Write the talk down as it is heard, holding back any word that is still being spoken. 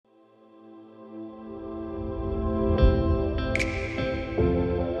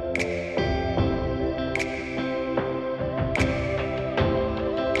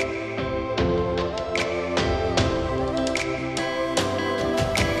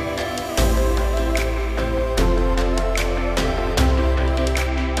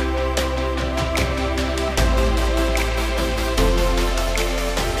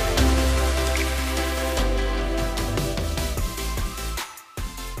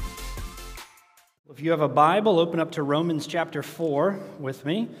If you have a Bible, open up to Romans chapter 4 with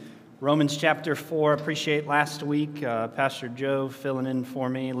me. Romans chapter 4, appreciate last week, Pastor Joe filling in for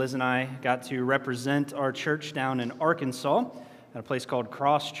me. Liz and I got to represent our church down in Arkansas at a place called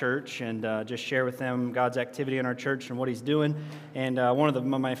Cross Church and just share with them God's activity in our church and what He's doing. And one of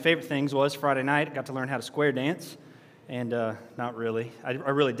my favorite things was Friday night, I got to learn how to square dance. And not really. I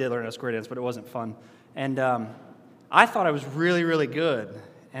really did learn how to square dance, but it wasn't fun. And I thought I was really, really good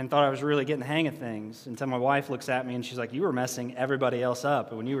and thought I was really getting the hang of things until my wife looks at me and she's like, you were messing everybody else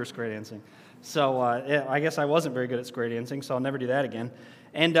up when you were square dancing. So I guess I wasn't very good at square dancing, so I'll never do that again.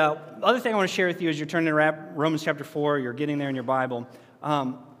 And the other thing I want to share with you as you're turning to Romans chapter 4, you're getting there in your Bible,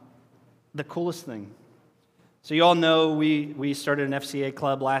 the coolest thing. So you all know we started an FCA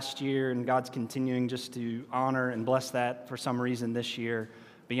club last year, and God's continuing just to honor and bless that for some reason this year,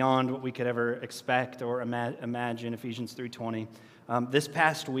 beyond what we could ever expect or imagine, Ephesians 3:20. This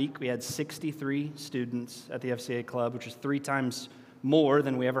past week, we had 63 students at the FCA club, which is 3 times more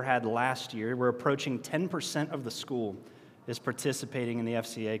than we ever had last year. We're approaching 10% of the school is participating in the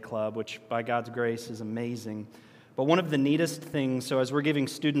FCA club, which by God's grace is amazing. But one of the neatest things, so as we're giving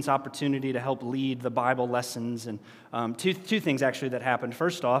students opportunity to help lead the Bible lessons, and two things actually that happened.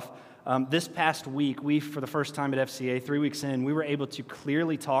 First off, this past week, we, for the first time at FCA, 3 weeks in, we were able to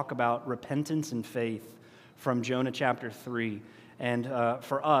clearly talk about repentance and faith from Jonah chapter 3. And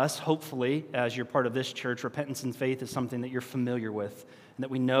for us, hopefully, as you're part of this church, repentance and faith is something that you're familiar with, and that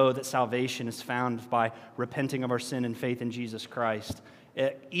we know that salvation is found by repenting of our sin and faith in Jesus Christ.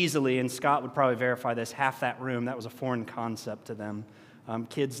 Easily, and Scott would probably verify this, half that room, that was a foreign concept to them.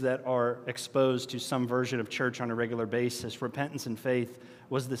 Kids that are exposed to some version of church on a regular basis, repentance and faith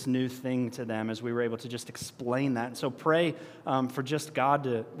was this new thing to them as we were able to just explain that. And so pray for just God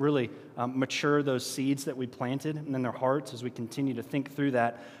to really mature those seeds that we planted in their hearts as we continue to think through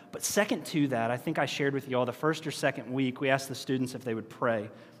that. But second to that, I think I shared with you all the first or second week, we asked the students if they would pray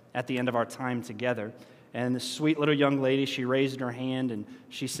at the end of our time together. And this sweet little young lady, she raised her hand and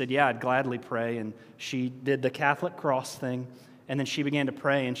she said, yeah, I'd gladly pray. And she did the Catholic cross thing. And then she began to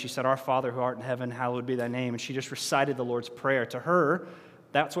pray and she said, Our Father who art in heaven, hallowed be thy name. And she just recited the Lord's Prayer. To her,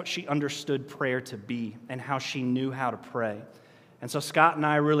 that's what she understood prayer to be and how she knew how to pray. And so Scott and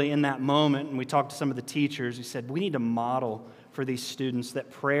I really in that moment, and we talked to some of the teachers, we said, we need to model for these students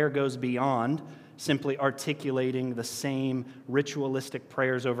that prayer goes beyond simply articulating the same ritualistic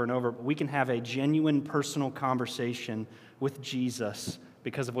prayers over and over, but we can have a genuine personal conversation with Jesus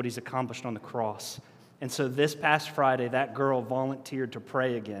because of what He's accomplished on the cross. And so this past Friday, that girl volunteered to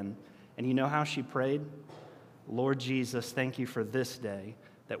pray again. And you know how she prayed? Lord Jesus, thank you for this day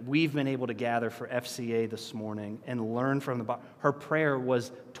that we've been able to gather for FCA this morning and learn from the Bible. Her prayer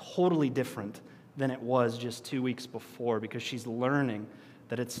was totally different than it was just 2 weeks before because she's learning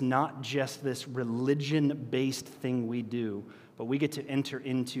that it's not just this religion-based thing we do, but we get to enter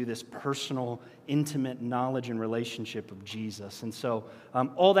into this personal, intimate knowledge and relationship of Jesus. And so,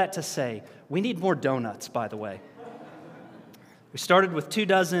 all that to say, we need more donuts, by the way. We started with 2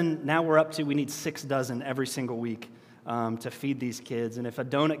 dozen, now we're up to, we need 6 dozen every single week to feed these kids. And if a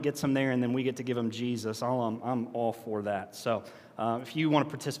donut gets them there and then we get to give them Jesus, I'm all for that. So, if you want to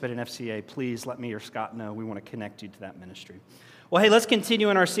participate in FCA, please let me or Scott know. We want to connect you to that ministry. Well, hey, let's continue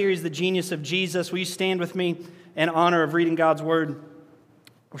in our series, The Genius of Jesus. Will you stand with me in honor of reading God's Word?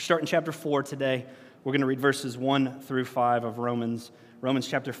 We're starting chapter 4 today. We're going to read verses 1 through 5 of Romans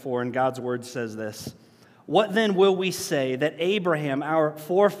chapter 4, and God's Word says this. What then will we say that Abraham, our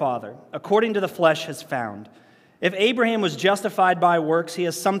forefather, according to the flesh, has found? If Abraham was justified by works, he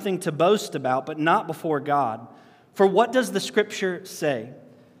has something to boast about, but not before God. For what does the Scripture say?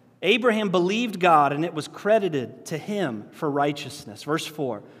 Abraham believed God, and it was credited to him for righteousness. Verse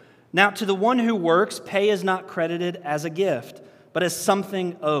 4. Now to the one who works, pay is not credited as a gift, but as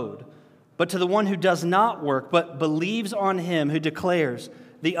something owed. But to the one who does not work, but believes on him who declares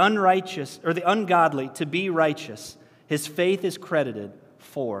the unrighteous or the ungodly to be righteous, his faith is credited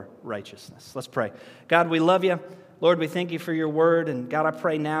for righteousness. Let's pray. God, we love you. Lord, we thank you for your word. And God, I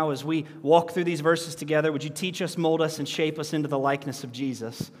pray now as we walk through these verses together, would you teach us, mold us, and shape us into the likeness of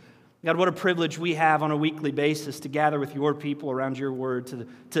Jesus? God, what a privilege we have on a weekly basis to gather with your people around your word,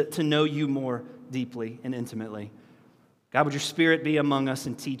 to know you more deeply and intimately. God, would your Spirit be among us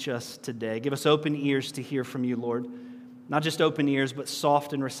and teach us today? Give us open ears to hear from you, Lord. Not just open ears, but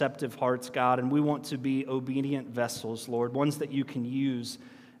soft and receptive hearts, God. And we want to be obedient vessels, Lord, ones that you can use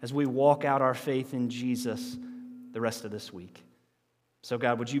as we walk out our faith in Jesus the rest of this week. So,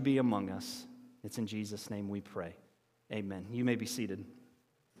 God, would you be among us? It's in Jesus' name we pray. Amen. You may be seated.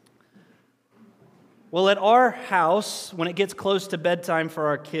 Well, at our house, when it gets close to bedtime for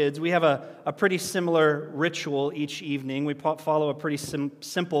our kids, we have a pretty similar ritual each evening. We follow a pretty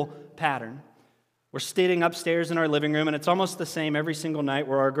simple pattern. We're sitting upstairs in our living room, and it's almost the same every single night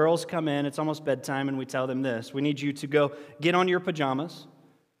where our girls come in, it's almost bedtime, and we tell them this. We need you to go get on your pajamas,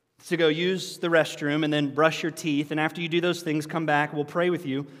 to go use the restroom, and then brush your teeth. And after you do those things, come back. We'll pray with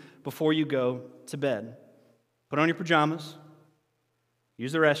you before you go to bed. Put on your pajamas,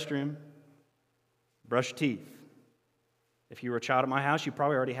 use the restroom, brush your teeth. If you were a child at my house, you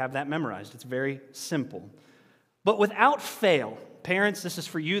probably already have that memorized. It's very simple. But without fail, parents, this is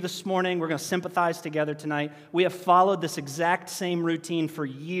for you this morning. We're going to sympathize together tonight. We have followed this exact same routine for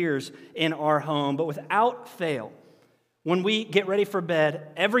years in our home, but without fail, when we get ready for bed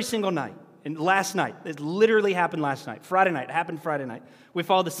every single night, and last night, it literally happened last night, Friday night, it happened Friday night. We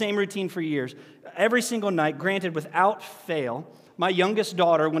followed the same routine for years. Every single night, granted without fail, my youngest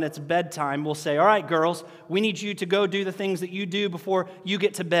daughter, when it's bedtime, will say, all right, girls, we need you to go do the things that you do before you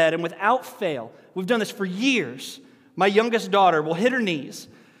get to bed. And without fail, we've done this for years, my youngest daughter will hit her knees,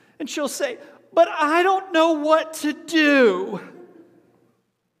 and she'll say, but I don't know what to do.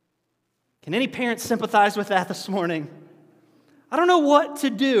 Can any parent sympathize with that this morning? I don't know what to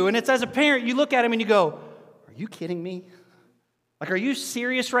do. And it's as a parent, you look at him and you go, are you kidding me? Like, are you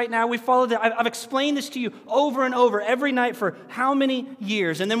serious right now? We followed it. I've explained this to you over and over every night for how many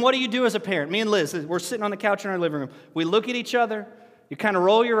years? And then what do you do as a parent? Me and Liz, we're sitting on the couch in our living room. We look at each other. You kind of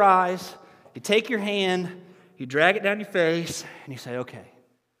roll your eyes. You take your hand. You drag it down your face. And you say, okay,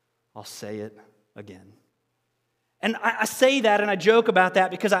 I'll say it again. And I say that and I joke about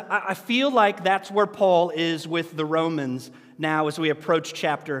that because I feel like that's where Paul is with the Romans now as we approach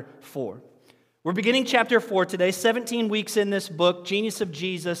chapter 4. We're beginning chapter 4 today, 17 weeks in this book, Genius of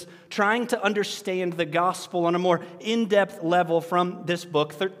Jesus, trying to understand the gospel on a more in-depth level from this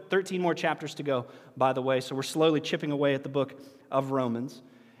book. 13 more chapters to go, by the way, so we're slowly chipping away at the book of Romans.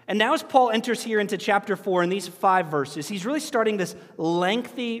 And now as Paul enters here into chapter 4 in these 5 verses, he's really starting this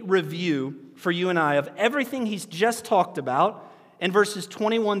lengthy review for you and I of everything he's just talked about in verses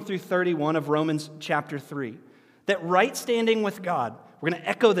 21 through 31 of Romans chapter 3. That right standing with God, we're going to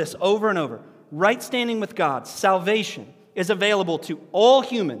echo this over and over, right standing with God, salvation is available to all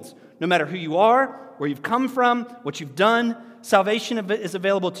humans, no matter who you are, where you've come from, what you've done. Salvation is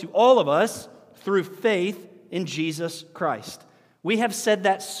available to all of us through faith in Jesus Christ. We have said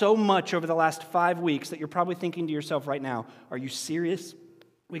that so much over the last 5 weeks that you're probably thinking to yourself right now, are you serious?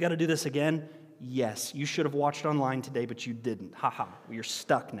 We got to do this again? Yes, you should have watched online today, but you didn't. Well, you're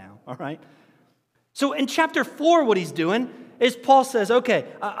stuck now, all right? So in chapter 4, what he's doing is Paul says, okay,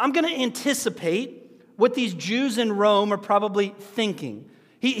 I'm going to anticipate what these Jews in Rome are probably thinking.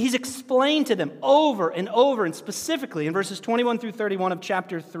 He's explained to them over and over, and specifically in verses 21 through 31 of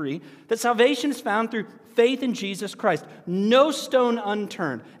chapter 3, that salvation is found through faith in Jesus Christ. No stone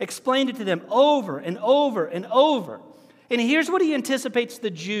unturned. Explained it to them over and over and over. And here's what he anticipates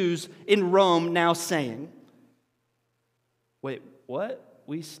the Jews in Rome now saying. Wait, what?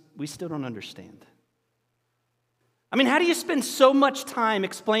 We still don't understand. I mean, how do you spend so much time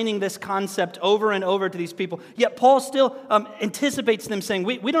explaining this concept over and over to these people, yet Paul still anticipates them saying,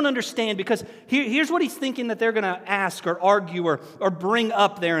 we don't understand, because here's what he's thinking that they're going to ask or argue or bring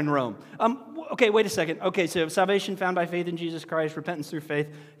up there in Rome. Okay, wait a second. Okay, so salvation found by faith in Jesus Christ, repentance through faith.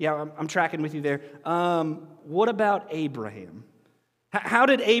 Yeah, I'm tracking with you there. What about Abraham? How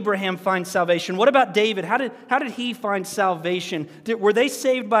did Abraham find salvation? What about David? How did he find salvation? Were they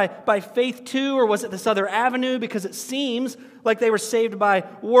saved by faith too, or was it this other avenue? Because it seems like they were saved by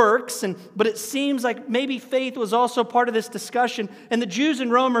works, but it seems like maybe faith was also part of this discussion. And the Jews in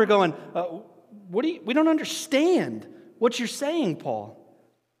Rome are going, we don't understand what you're saying, Paul.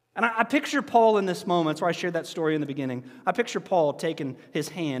 And I picture Paul in this moment. That's why I shared that story in the beginning. I picture Paul taking his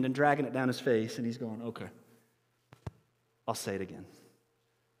hand and dragging it down his face, and he's going, okay, I'll say it again.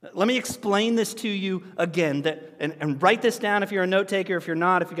 Let me explain this to you again, and write this down if you're a note taker. If you're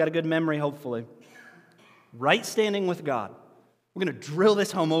not, if you got a good memory, hopefully. Right standing with God. We're going to drill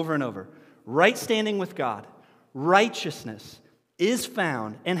this home over and over. Right standing with God. Righteousness is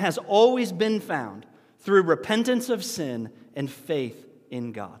found and has always been found through repentance of sin and faith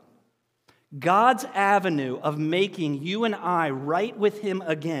in God. God's avenue of making you and I right with Him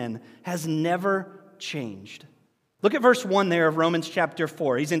again has never changed. Look at verse 1 there of Romans chapter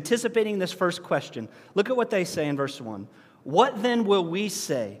 4. He's anticipating this first question. Look at what they say in verse 1. What then will we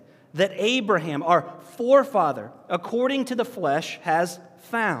say that Abraham, our forefather, according to the flesh, has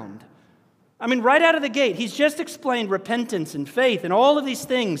found? I mean, right out of the gate, he's just explained repentance and faith and all of these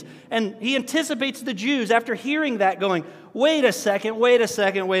things. And he anticipates the Jews after hearing that going, wait a second.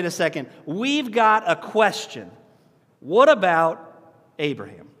 We've got a question. What about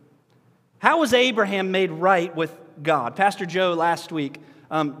Abraham? How was Abraham made right with God? Pastor Joe last week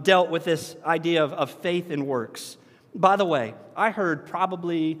dealt with this idea of faith and works. By the way, I heard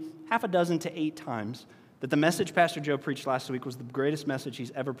probably 6 to 8 times that the message Pastor Joe preached last week was the greatest message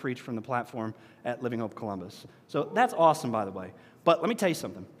he's ever preached from the platform at Living Hope Columbus. So that's awesome, by the way. But let me tell you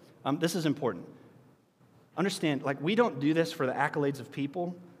something. This is important. Understand, like, we don't do this for the accolades of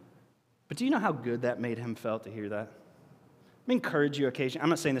people, but do you know how good that made him felt to hear that? Let me encourage you occasionally. I'm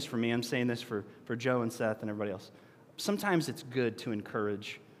not saying this for me. I'm saying this for Joe and Seth and everybody else. Sometimes it's good to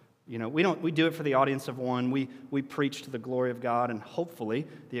encourage. You know, we do it for the audience of one. We preach to the glory of God and hopefully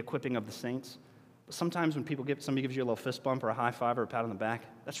the equipping of the saints. But sometimes when somebody gives you a little fist bump or a high five or a pat on the back,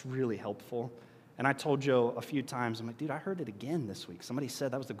 that's really helpful. And I told Joe a few times, I'm like, dude, I heard it again this week. Somebody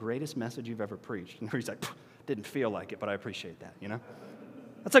said that was the greatest message you've ever preached. And he's like, didn't feel like it, but I appreciate that, you know?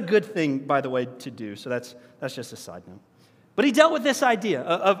 That's a good thing, by the way, to do. So that's just a side note. But he dealt with this idea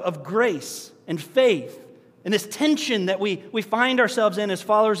of grace and faith and this tension that we find ourselves in as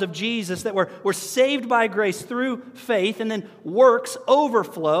followers of Jesus, that we're saved by grace through faith, and then works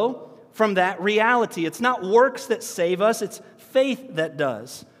overflow from that reality. It's not works that save us, it's faith that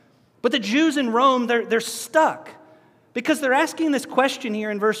does. But the Jews in Rome, they're stuck because they're asking this question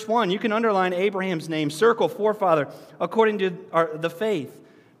here in verse 1. You can underline Abraham's name, circle forefather, according to the faith.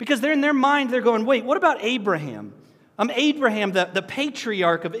 Because they're in their mind, they're going, wait, what about Abraham? Abraham, the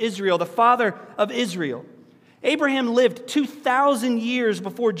patriarch of Israel, the father of Israel. Abraham lived 2,000 years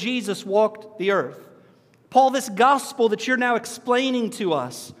before Jesus walked the earth. Paul, this gospel that you're now explaining to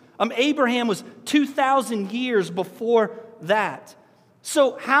us, Abraham was 2,000 years before that.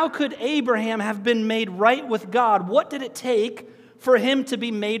 So how could Abraham have been made right with God? What did it take for him to be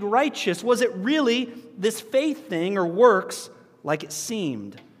made righteous? Was it really this faith thing or works like it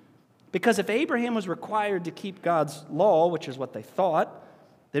seemed? Because if Abraham was required to keep God's law, which is what they thought,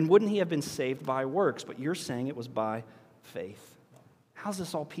 then wouldn't he have been saved by works? But you're saying it was by faith. How's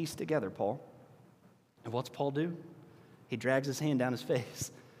this all pieced together, Paul? And what's Paul do? He drags his hand down his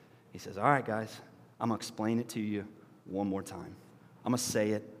face. He says, all right, guys, I'm going to explain it to you one more time. I'm going to say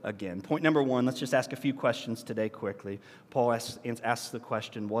it again. Point number 1, let's just ask a few questions today quickly. Paul asks the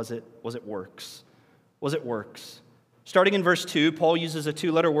question, was it works? Was it works? Starting in verse 2, Paul uses a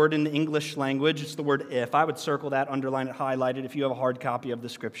 2-letter word in the English language. It's the word if. I would circle that, underline it, highlight it if you have a hard copy of the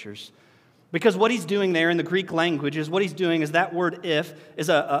Scriptures. Because what he's doing there in the Greek language is that word if is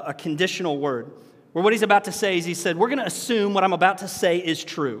a conditional word. Where what he's about to say is he said, we're going to assume what I'm about to say is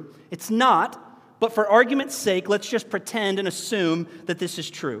true. It's not, but for argument's sake, let's just pretend and assume that this is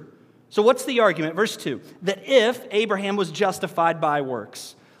true. So what's the argument? Verse 2, that if Abraham was justified by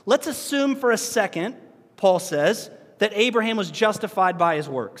works. Let's assume for a second, Paul says, that Abraham was justified by his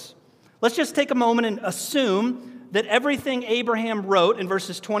works. Let's just take a moment and assume that everything Abraham wrote in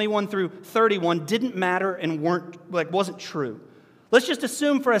verses 21 through 31 didn't matter and wasn't true. Let's just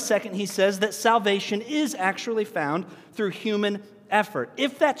assume for a second, he says, that salvation is actually found through human effort.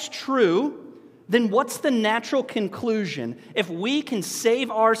 If that's true, then what's the natural conclusion? If we can save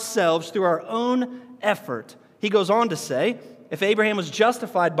ourselves through our own effort, he goes on to say, if Abraham was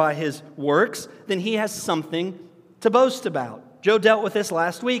justified by his works, then he has something to boast about. Joe dealt with this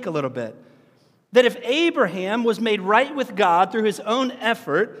last week a little bit. That if Abraham was made right with God through his own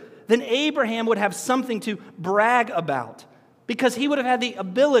effort, then Abraham would have something to brag about, because he would have had the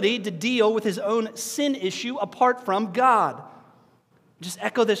ability to deal with his own sin issue apart from God. Just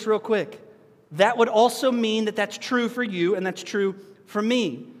echo this real quick. That would also mean that that's true for you and that's true for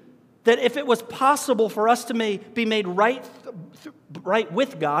me. That if it was possible for us to be made right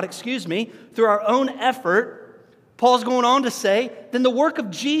with God, through our own effort, Paul's going on to say, then the work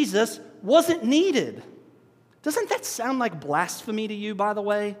of Jesus wasn't needed. Doesn't that sound like blasphemy to you, by the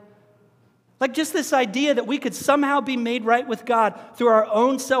way? Like just this idea that we could somehow be made right with God through our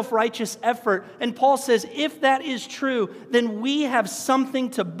own self-righteous effort. And Paul says, if that is true, then we have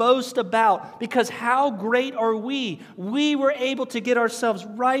something to boast about, because how great are we? We were able to get ourselves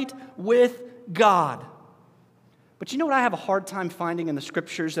right with God. But you know what I have a hard time finding in the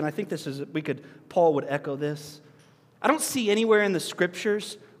Scriptures, and I think Paul would echo this. I don't see anywhere in the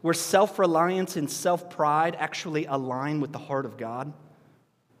Scriptures where self-reliance and self-pride actually align with the heart of God.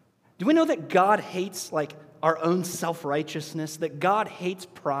 Do we know that God hates our own self-righteousness, that God hates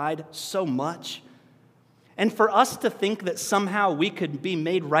pride so much? And for us to think that somehow we could be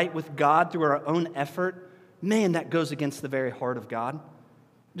made right with God through our own effort, man, that goes against the very heart of God.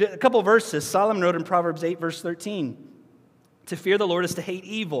 A couple of verses. Solomon wrote in Proverbs 8, verse 13, to fear the Lord is to hate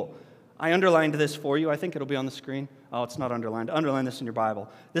evil. I underlined this for you. I think it'll be on the screen. Oh, it's not underlined. Underline this in your Bible.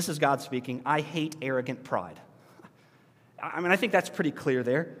 This is God speaking. I hate arrogant pride. I think that's pretty clear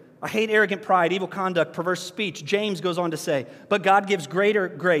there. I hate arrogant pride, evil conduct, perverse speech. James goes on to say, but God gives greater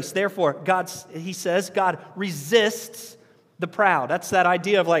grace. Therefore, he says, God resists the proud. That's that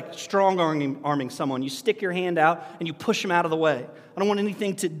idea of like strong-arming someone. You stick your hand out and you push them out of the way. I don't want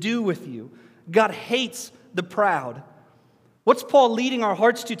anything to do with you. God hates the proud. What's Paul leading our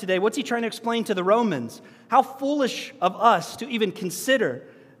hearts to today? What's he trying to explain to the Romans? How foolish of us to even consider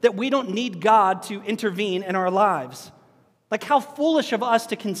that we don't need God to intervene in our lives. Like how foolish of us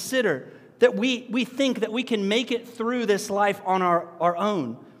to consider that we think that we can make it through this life on our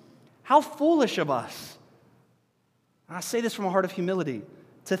own. How foolish of us. I say this from a heart of humility,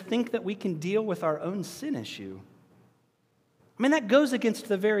 to think that we can deal with our own sin issue. That goes against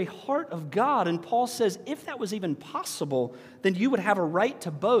the very heart of God. And Paul says, if that was even possible, then you would have a right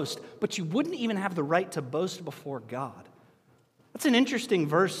to boast, but you wouldn't even have the right to boast before God. That's an interesting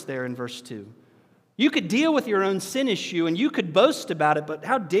verse there in verse 2. You could deal with your own sin issue and you could boast about it, but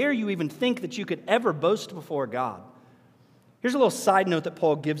how dare you even think that you could ever boast before God? Here's a little side note that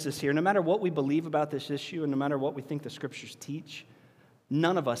Paul gives us here. No matter what we believe about this issue and no matter what we think the Scriptures teach,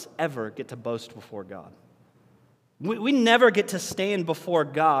 none of us ever get to boast before God. We never get to stand before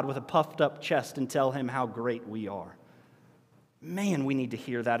God with a puffed up chest and tell Him how great we are. Man, we need to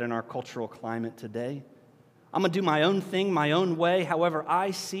hear that in our cultural climate today. I'm going to do my own thing, my own way, however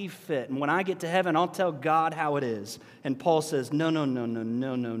I see fit. And when I get to heaven, I'll tell God how it is. And Paul says, no.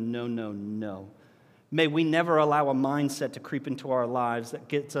 May we never allow a mindset to creep into our lives that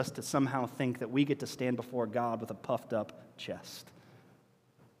gets us to somehow think that we get to stand before God with a puffed up chest.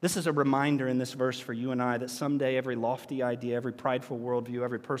 This is a reminder in this verse for you and I that someday every lofty idea, every prideful worldview,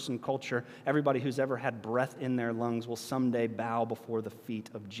 every person, culture, everybody who's ever had breath in their lungs will someday bow before the feet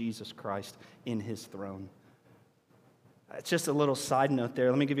of Jesus Christ in His throne. It's just a little side note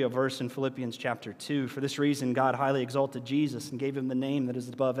there. Let me give you a verse in Philippians chapter 2. For this reason, God highly exalted Jesus and gave Him the name that is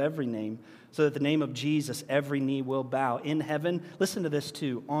above every name, so that the name of Jesus every knee will bow in heaven. Listen to this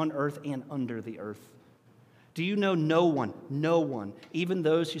too, on earth and under the earth. Do you know no one, even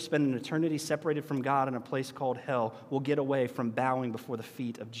those who spend an eternity separated from God in a place called hell, will get away from bowing before the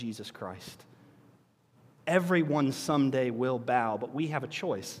feet of Jesus Christ? Everyone someday will bow, but we have a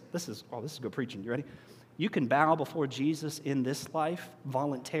choice. This is good preaching. You ready? You can bow before Jesus in this life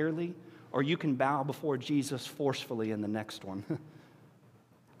voluntarily, or you can bow before Jesus forcefully in the next one.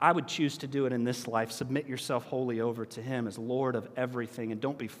 I would choose to do it in this life. Submit yourself wholly over to Him as Lord of everything, and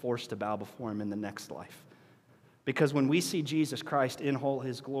don't be forced to bow before Him in the next life. Because when we see Jesus Christ in all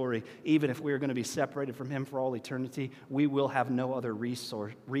His glory, even if we are going to be separated from Him for all eternity, we will have no other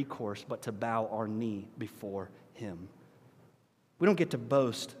recourse but to bow our knee before Him. We don't get to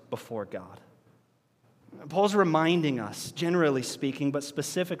boast before God. Paul's reminding us, generally speaking, but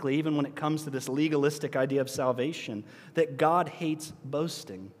specifically, even when it comes to this legalistic idea of salvation, that God hates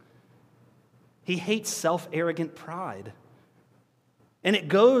boasting. He hates self-arrogant pride. And it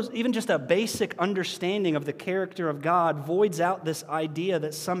goes, even just a basic understanding of the character of God voids out this idea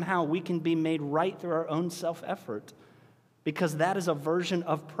that somehow we can be made right through our own self-effort, because that is a version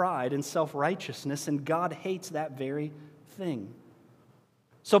of pride and self-righteousness, and God hates that very thing.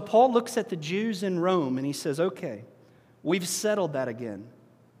 So Paul looks at the Jews in Rome and he says, okay, we've settled that again.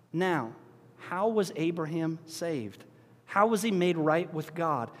 Now, how was Abraham saved? How was he made right with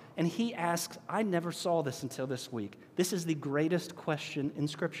God? And he asks, I never saw this until this week. This is the greatest question in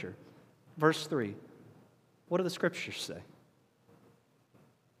Scripture. Verse 3, what do the Scriptures say?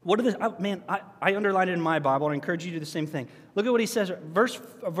 I underlined it in my Bible, and I encourage you to do the same thing. Look at what he says,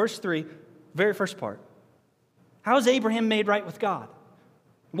 verse 3, very first part. How is Abraham made right with God?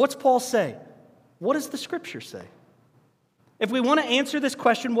 What's Paul say? What does the Scripture say? If we want to answer this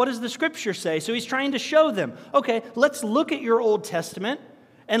question, what does the Scripture say? So he's trying to show them, okay, let's look at your Old Testament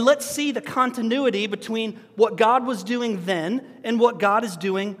and let's see the continuity between what God was doing then and what God is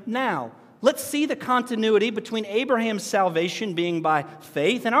doing now. Let's see the continuity between Abraham's salvation being by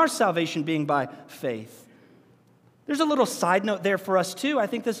faith and our salvation being by faith. There's a little side note there for us too. I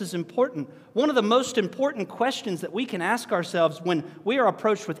think this is important. One of the most important questions that we can ask ourselves when we are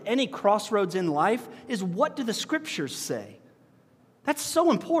approached with any crossroads in life is, what do the Scriptures say? That's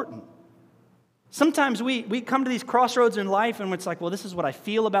so important. Sometimes we come to these crossroads in life and it's like, well, this is what I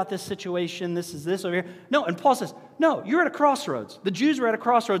feel about this situation. This is this over here. No, and Paul says, no, you're at a crossroads. The Jews were at a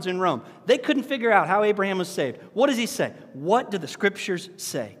crossroads in Rome. They couldn't figure out how Abraham was saved. What does he say? What do the Scriptures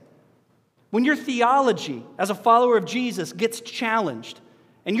say? When your theology as a follower of Jesus gets challenged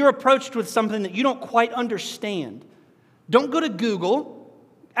and you're approached with something that you don't quite understand, don't go to Google.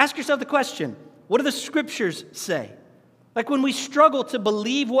 Ask yourself the question, what do the Scriptures say? Like when we struggle to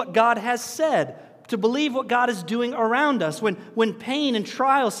believe what God has said, to believe what God is doing around us, when pain and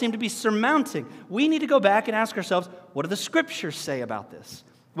trials seem to be surmounting, we need to go back and ask ourselves, what do the Scriptures say about this?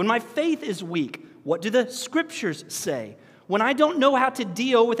 When my faith is weak, what do the Scriptures say? When I don't know how to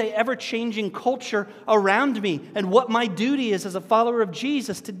deal with an ever-changing culture around me and what my duty is as a follower of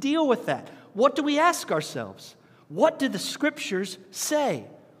Jesus to deal with that, what do we ask ourselves? What do the Scriptures say?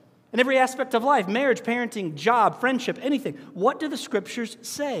 In every aspect of life, marriage, parenting, job, friendship, anything, what do the Scriptures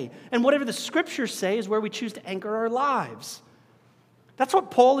say? And whatever the Scriptures say is where we choose to anchor our lives. That's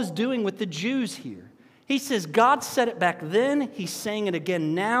what Paul is doing with the Jews here. He says, God said it back then, he's saying it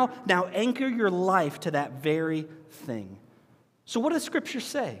again now. Now anchor your life to that very thing. So what do the Scriptures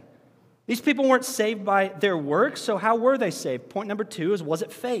say? These people weren't saved by their works, so how were they saved? Point number 2 is, was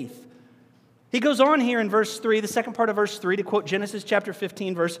it faith? He goes on here in verse 3, the second part of verse 3, to quote Genesis chapter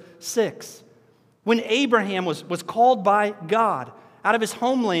 15, verse 6. When Abraham was called by God out of his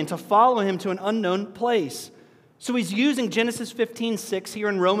homeland to follow him to an unknown place. So he's using Genesis 15:6 here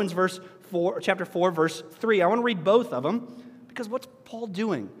in Romans chapter 4, verse 3. I want to read both of them because what's Paul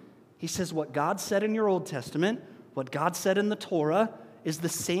doing? He says what God said in your Old Testament, what God said in the Torah, is the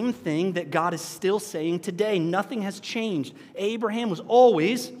same thing that God is still saying today. Nothing has changed. Abraham was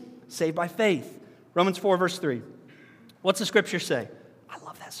always saved by faith. Romans 4, verse 3. What's the Scripture say? I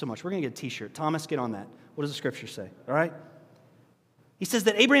love that so much. We're going to get a t-shirt. Thomas, get on that. What does the Scripture say? All right? He says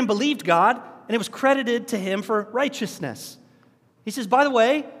that Abraham believed God, and it was credited to him for righteousness. He says, by the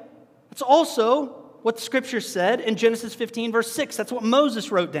way, that's also what the Scripture said in Genesis 15, verse 6. That's what Moses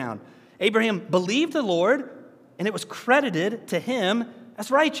wrote down. Abraham believed the Lord, and it was credited to him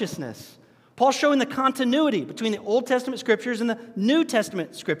as righteousness. Paul's showing the continuity between the Old Testament Scriptures and the New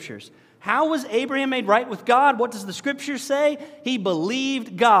Testament Scriptures. How was Abraham made right with God? What does the Scripture say? He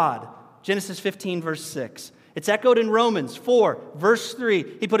believed God. Genesis 15, verse 6. It's echoed in Romans 4, verse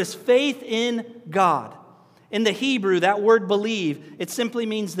 3. He put his faith in God. In the Hebrew, that word believe, it simply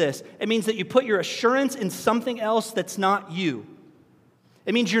means this. It means that you put your assurance in something else that's not you.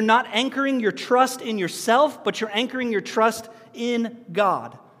 It means you're not anchoring your trust in yourself, but you're anchoring your trust in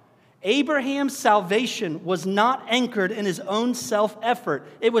God. Abraham's salvation was not anchored in his own self-effort.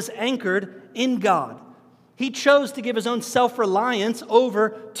 It was anchored in God. He chose to give his own self-reliance over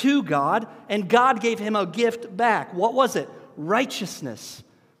to God, and God gave him a gift back. What was it? Righteousness.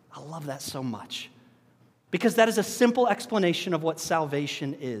 I love that so much because that is a simple explanation of what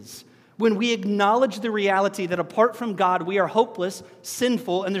salvation is. When we acknowledge the reality that apart from God, we are hopeless,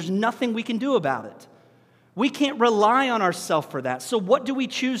 sinful, and there's nothing we can do about it. We can't rely on ourselves for that. So what do we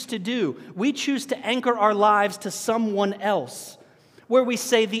choose to do? We choose to anchor our lives to someone else, where we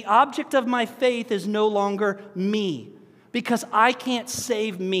say, the object of my faith is no longer me, because I can't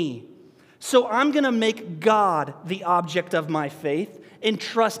save me. So I'm going to make God the object of my faith and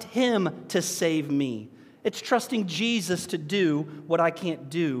trust Him to save me. It's trusting Jesus to do what I can't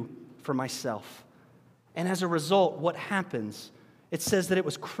do for myself. And as a result, what happens? It says that it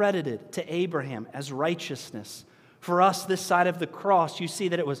was credited to Abraham as righteousness. For us, this side of the cross, you see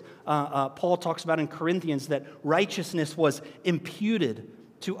that it was, Paul talks about in Corinthians, that righteousness was imputed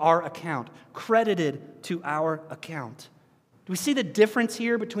to our account, credited to our account. Do we see the difference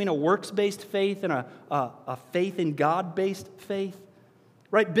here between a works-based faith and a faith in God-based faith?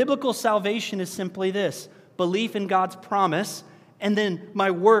 Right? Biblical salvation is simply this: belief in God's promise, and then my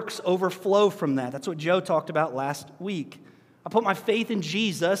works overflow from that. That's what Joe talked about last week. I put my faith in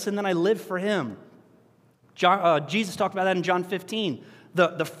Jesus, and then I live for Him. Jesus talked about that in John 15,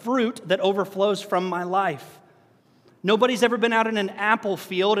 the fruit that overflows from my life. Nobody's ever been out in an apple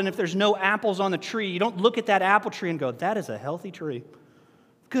field, and if there's no apples on the tree, you don't look at that apple tree and go, that is a healthy tree.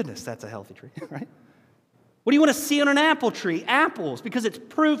 Goodness, that's a healthy tree, right? What do you want to see on an apple tree? Apples, because it's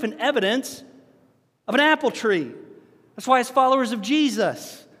proof and evidence of an apple tree. That's why as followers of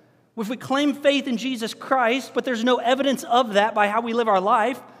Jesus, if we claim faith in Jesus Christ, but there's no evidence of that by how we live our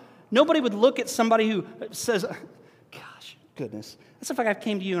life, nobody would look at somebody who says, gosh, goodness. That's if I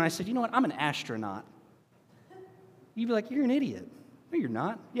came to you and I said, you know what, I'm an astronaut. You'd be like, you're an idiot. No, you're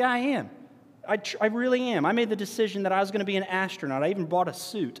not. Yeah, I am. I really am. I made the decision that I was going to be an astronaut. I even bought a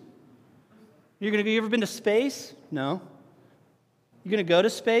suit. You ever been to space? No. You going to go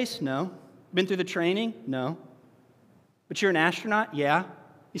to space? No. Been through the training? No. But you're an astronaut? Yeah.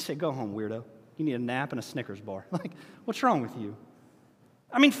 You say, go home, weirdo. You need a nap and a Snickers bar. Like, what's wrong with you?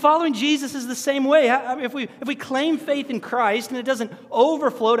 I mean, following Jesus is the same way. If we claim faith in Christ and it doesn't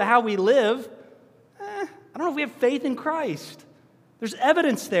overflow to how we live, I don't know if we have faith in Christ. There's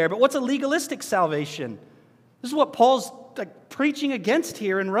evidence there, but what's a legalistic salvation? This is what Paul's preaching against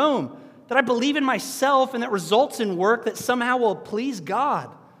here in Rome, that I believe in myself and that results in work that somehow will please God.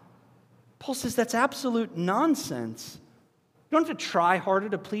 Paul says that's absolute nonsense. You don't have to try harder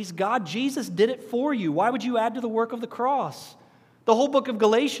to please God. Jesus did it for you. Why would you add to the work of the cross? The whole book of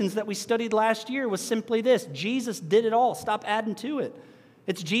Galatians that we studied last year was simply this: Jesus did it all. Stop adding to it.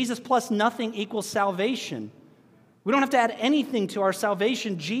 It's Jesus plus nothing equals salvation. We don't have to add anything to our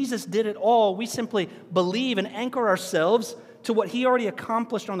salvation. Jesus did it all. We simply believe and anchor ourselves to what he already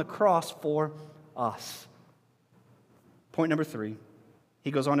accomplished on the cross for us. Point number 3.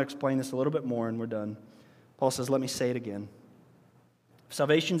 He goes on to explain this a little bit more, and we're done. Paul says, let me say it again.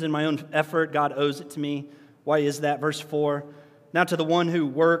 Salvation's in my own effort. God owes it to me. Why is that? Verse 4. Now to the one who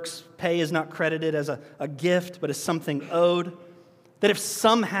works, pay is not credited as a gift, but as something owed. That if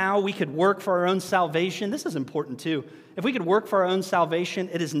somehow we could work for our own salvation, this is important too. If we could work for our own salvation,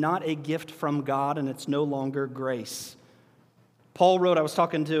 it is not a gift from God, and it's no longer grace. Paul wrote, I was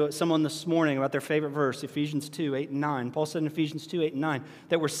talking to someone this morning about their favorite verse, Ephesians 2, 8 and 9. Paul said in Ephesians 2, 8 and 9,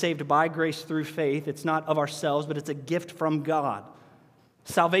 that we're saved by grace through faith. It's not of ourselves, but it's a gift from God.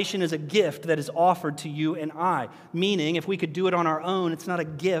 Salvation is a gift that is offered to you and I, meaning if we could do it on our own, it's not a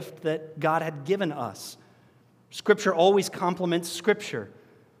gift that God had given us. Scripture always complements Scripture.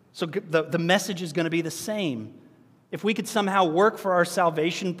 So the message is going to be the same. If we could somehow work for our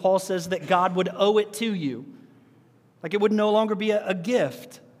salvation, Paul says that God would owe it to you. Like it would no longer be a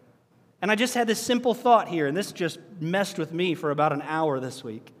gift. And I just had this simple thought here, and this just messed with me for about an hour this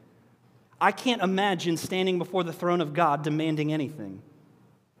week. I can't imagine standing before the throne of God demanding anything.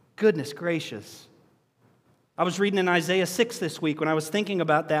 Goodness gracious. I was reading in Isaiah 6 this week when I was thinking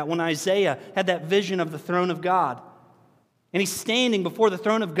about that, when Isaiah had that vision of the throne of God. And he's standing before the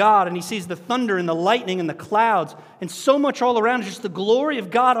throne of God, and he sees the thunder and the lightning and the clouds, and so much all around, just the glory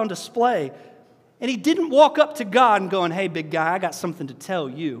of God on display. And he didn't walk up to God and going, hey, big guy, I got something to tell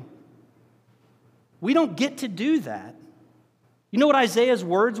you. We don't get to do that. You know what Isaiah's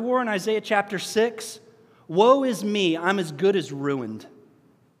words were in Isaiah chapter 6? Woe is me, I'm as good as ruined.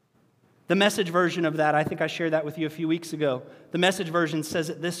 The Message version of that, I think I shared that with you a few weeks ago. The Message version says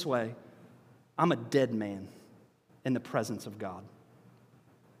it this way: I'm a dead man in the presence of God.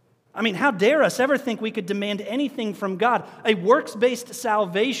 I mean, how dare us ever think we could demand anything from God? A works-based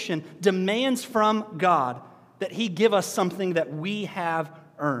salvation demands from God that he give us something that we have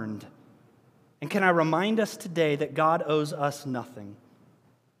earned. And can I remind us today that God owes us nothing,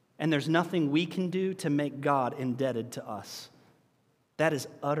 and there's nothing we can do to make God indebted to us. That is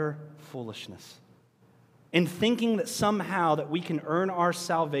utter foolishness. In thinking that somehow that we can earn our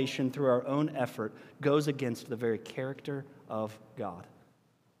salvation through our own effort goes against the very character of God.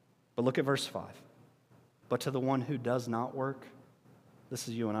 But look at verse 5. But to the one who does not work, this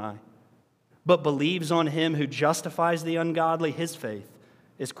is you and I, but believes on him who justifies the ungodly, his faith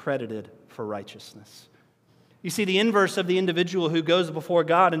is credited for righteousness. You see, the inverse of the individual who goes before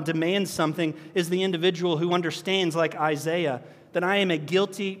God and demands something is the individual who understands, like Isaiah, that I am a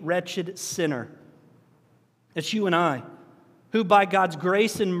guilty, wretched sinner. It's you and I, who by God's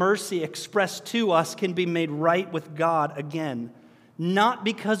grace and mercy expressed to us can be made right with God again. Not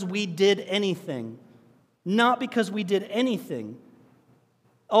because we did anything. Not because we did anything.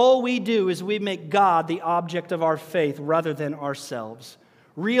 All we do is we make God the object of our faith rather than ourselves,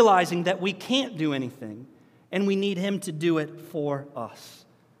 realizing that we can't do anything and we need him to do it for us.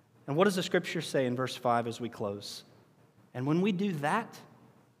 And what does the scripture say in verse 5 as we close? And when we do that,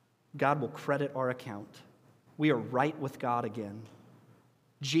 God will credit our account. We are right with God again.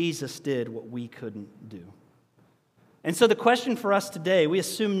 Jesus did what we couldn't do. And so the question for us today, we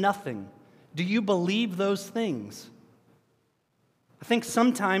assume nothing. Do you believe those things? I think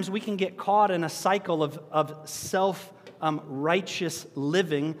sometimes we can get caught in a cycle of self-righteous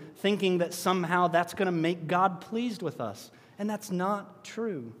living, thinking that somehow that's going to make God pleased with us. And that's not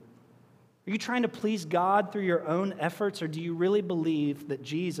true. Are you trying to please God through your own efforts, or do you really believe that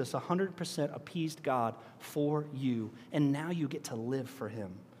Jesus 100% appeased God for you, and now you get to live for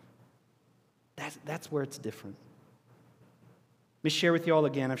him? That's where it's different. Let me share with you all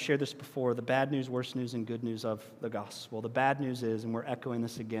again, I've shared this before, the bad news, worst news, and good news of the gospel. The bad news is, and we're echoing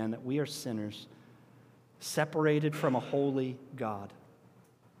this again, that we are sinners separated from a holy God.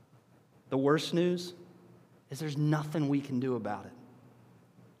 The worst news is there's nothing we can do about it.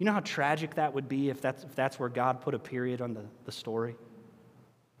 You know how tragic that would be if that's where God put a period on the story?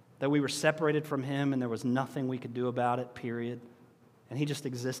 That we were separated from him and there was nothing we could do about it, period. And he just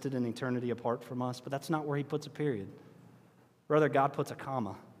existed in eternity apart from us. But that's not where he puts a period. Rather, God puts a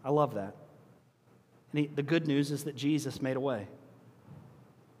comma. I love that. And the good news is that Jesus made a way.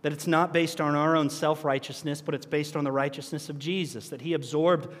 That it's not based on our own self-righteousness, but it's based on the righteousness of Jesus. That he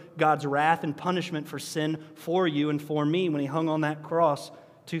absorbed God's wrath and punishment for sin for you and for me when he hung on that cross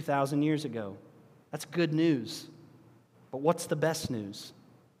 2,000 years ago. That's good news. But what's the best news?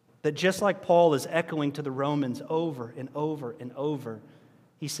 That just like Paul is echoing to the Romans over and over and over,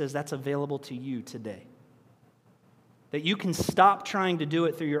 he says that's available to you today. That you can stop trying to do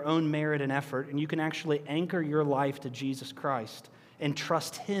it through your own merit and effort, and you can actually anchor your life to Jesus Christ and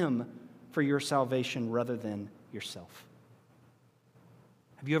trust him for your salvation rather than yourself.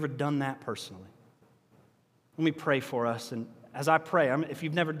 Have you ever done that personally? Let me pray for us. And as I pray, if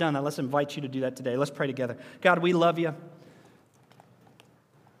you've never done that, let's invite you to do that today. Let's pray together. God, we love you.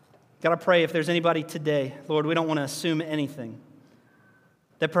 God, I pray if there's anybody today, Lord, we don't want to assume anything,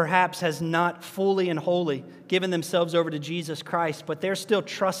 that perhaps has not fully and wholly given themselves over to Jesus Christ, but they're still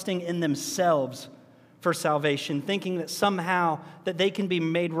trusting in themselves for salvation, thinking that somehow that they can be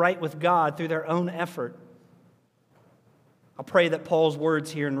made right with God through their own effort. I pray that Paul's words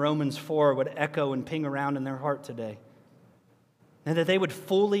here in Romans 4 would echo and ping around in their heart today, and that they would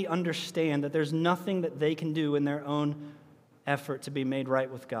fully understand that there's nothing that they can do in their own effort to be made right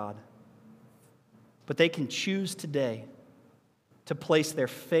with God. But they can choose today to place their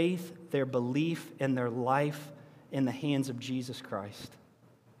faith, their belief, and their life in the hands of Jesus Christ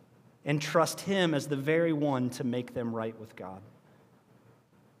and trust him as the very one to make them right with God.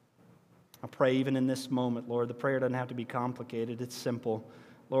 I pray even in this moment, Lord, the prayer doesn't have to be complicated. It's simple.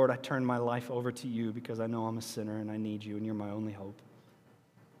 Lord, I turn my life over to you because I know I'm a sinner and I need you and you're my only hope.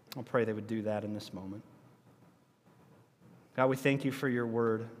 I pray they would do that in this moment. God, we thank you for your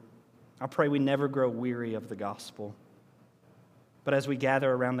word. I pray we never grow weary of the gospel. But as we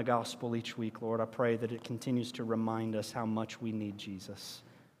gather around the gospel each week, Lord, I pray that it continues to remind us how much we need Jesus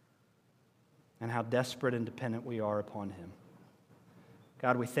and how desperate and dependent we are upon him.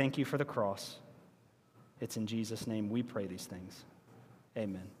 God, we thank you for the cross. It's in Jesus' name we pray these things.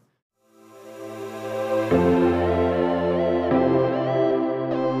 Amen.